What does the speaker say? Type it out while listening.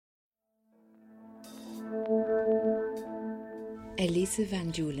Elisa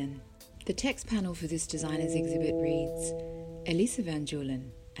van Joolen. The text panel for this designer's exhibit reads, Elisa van Joolen,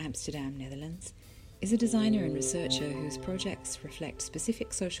 Amsterdam, Netherlands, is a designer and researcher whose projects reflect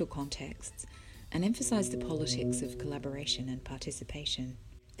specific social contexts and emphasize the politics of collaboration and participation.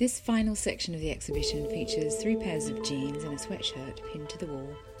 This final section of the exhibition features 3 pairs of jeans and a sweatshirt pinned to the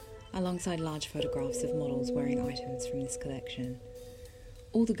wall, alongside large photographs of models wearing items from this collection.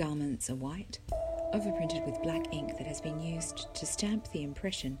 All the garments are white, overprinted with black ink that has been used to stamp the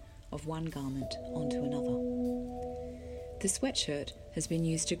impression of one garment onto another. The sweatshirt has been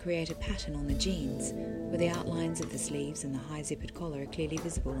used to create a pattern on the jeans, where the outlines of the sleeves and the high zippered collar are clearly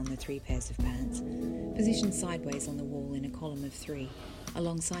visible on the 3 pairs of pants, positioned sideways on the wall in a column of 3,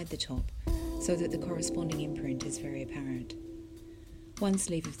 alongside the top, so that the corresponding imprint is very apparent. One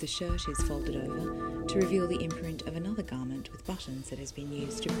sleeve of the shirt is folded over to reveal the imprint of another garment with buttons that has been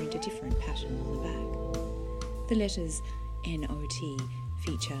used to print a different pattern on the back. The letters NOT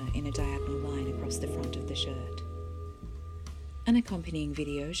feature in a diagonal line across the front of the shirt. An accompanying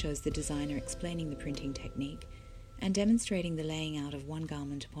video shows the designer explaining the printing technique and demonstrating the laying out of one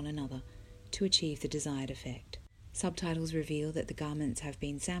garment upon another to achieve the desired effect. Subtitles reveal that the garments have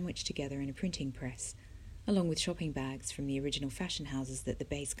been sandwiched together in a printing press, along with shopping bags from the original fashion houses that the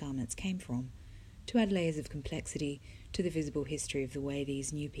base garments came from, to add layers of complexity to the visible history of the way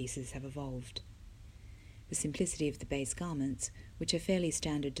these new pieces have evolved. The simplicity of the base garments, which are fairly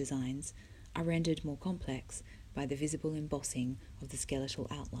standard designs, are rendered more complex by the visible embossing of the skeletal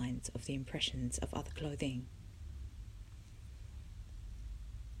outlines of the impressions of other clothing.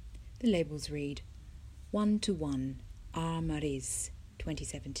 The labels read 1-to-1 Armariz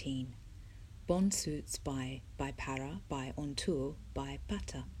 2017, Bond Suits by Para by On Tour by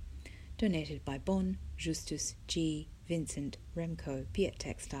Pata, donated by Bon, Justus, G, Vincent, Remco, Piet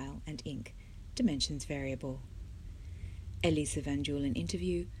Textile and Ink, dimensions variable. Elisa van Joolen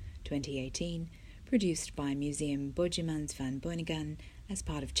interview, 2018, produced by Museum Boijemans van Beuningen as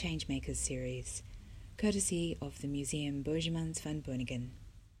part of Changemakers series, courtesy of the Museum Boijemans van Beuningen.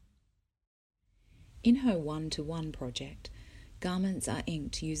 In her 1-to-1 project, garments are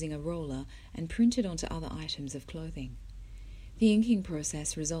inked using a roller and printed onto other items of clothing. The inking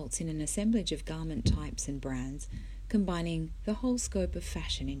process results in an assemblage of garment types and brands, combining the whole scope of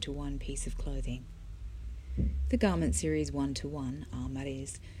fashion into one piece of clothing. The garment series 1-to-1,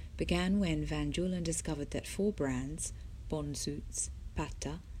 Armariz, began when Van Joolen discovered that 4 brands, Bon Suits,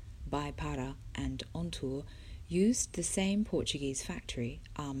 Pata, By Para and On Tour, used the same Portuguese factory,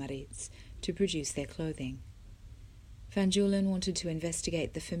 Armariz, to produce their clothing. Van Joolen wanted to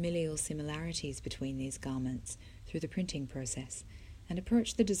investigate the familial similarities between these garments through the printing process and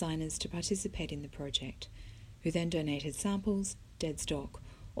approached the designers to participate in the project, who then donated samples, dead stock,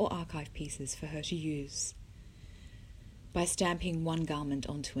 or archive pieces for her to use. By stamping one garment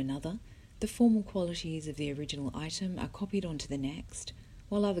onto another, the formal qualities of the original item are copied onto the next,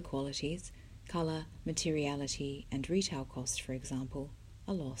 while other qualities, colour, materiality, and retail cost, for example,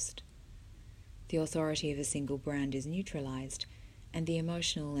 are lost. The authority of a single brand is neutralised, and the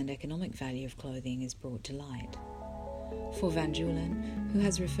emotional and economic value of clothing is brought to light. For Van Joolen, who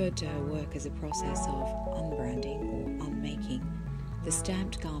has referred to her work as a process of unbranding or unmaking, the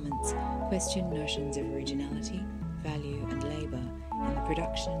stamped garments question notions of originality, value and labour in the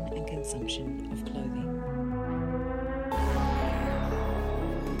production and consumption of clothing.